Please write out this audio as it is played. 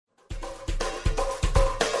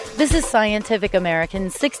This is Scientific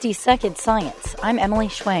American's 60-Second Science. I'm Emily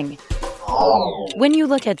Schweng. When you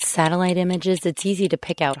look at satellite images, it's easy to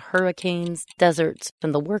pick out hurricanes, deserts,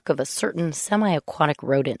 and the work of a certain semi-aquatic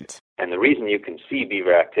rodent. And the reason you can see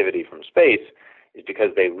beaver activity from space is because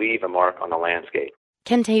they leave a mark on the landscape.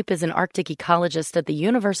 Ken Tape is an Arctic ecologist at the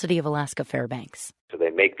University of Alaska Fairbanks. So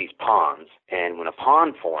they make these ponds, and when a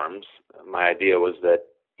pond forms, my idea was that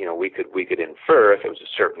we could infer if it was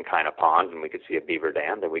a certain kind of pond and we could see a beaver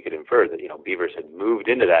dam, then we could infer that beavers had moved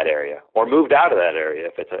into that area or moved out of that area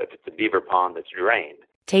if it's a beaver pond that's drained.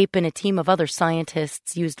 Tape and a team of other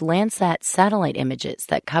scientists used Landsat satellite images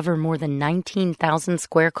that cover more than 19,000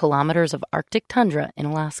 square kilometers of Arctic tundra in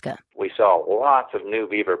Alaska. We saw lots of new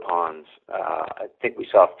beaver ponds. I think we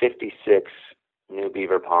saw 56 new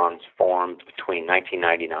beaver ponds formed between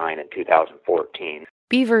 1999 and 2014.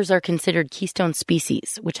 Beavers are considered keystone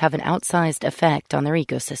species, which have an outsized effect on their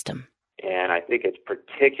ecosystem. And I think it's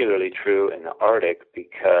particularly true in the Arctic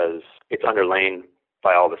because it's underlain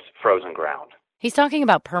by all this frozen ground. He's talking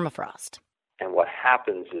about permafrost. And what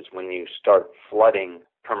happens is when you start flooding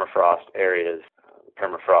permafrost areas,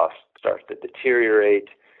 permafrost starts to deteriorate,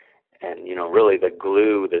 and really the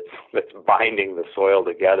glue that's binding the soil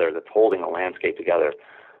together, that's holding the landscape together,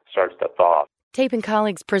 starts to thaw. Tape and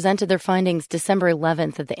colleagues presented their findings December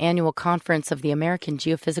 11th at the annual conference of the American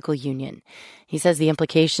Geophysical Union. He says the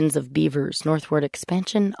implications of beavers' northward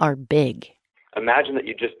expansion are big. Imagine that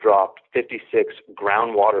you just dropped 56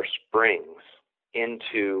 groundwater springs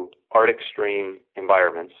into Arctic stream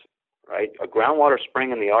environments, right? A groundwater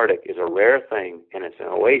spring in the Arctic is a rare thing, and it's an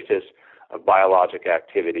oasis of biologic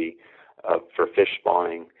activity for fish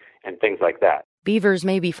spawning and things like that. Beavers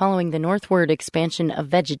may be following the northward expansion of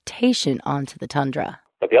vegetation onto the tundra.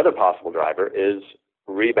 But the other possible driver is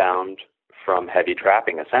rebound from heavy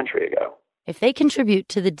trapping a century ago. If they contribute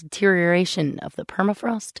to the deterioration of the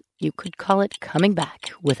permafrost, you could call it coming back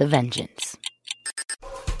with a vengeance.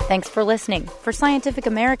 Thanks for listening. For Scientific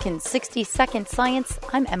American's 60-Second Science,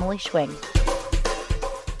 I'm Emily Schwing.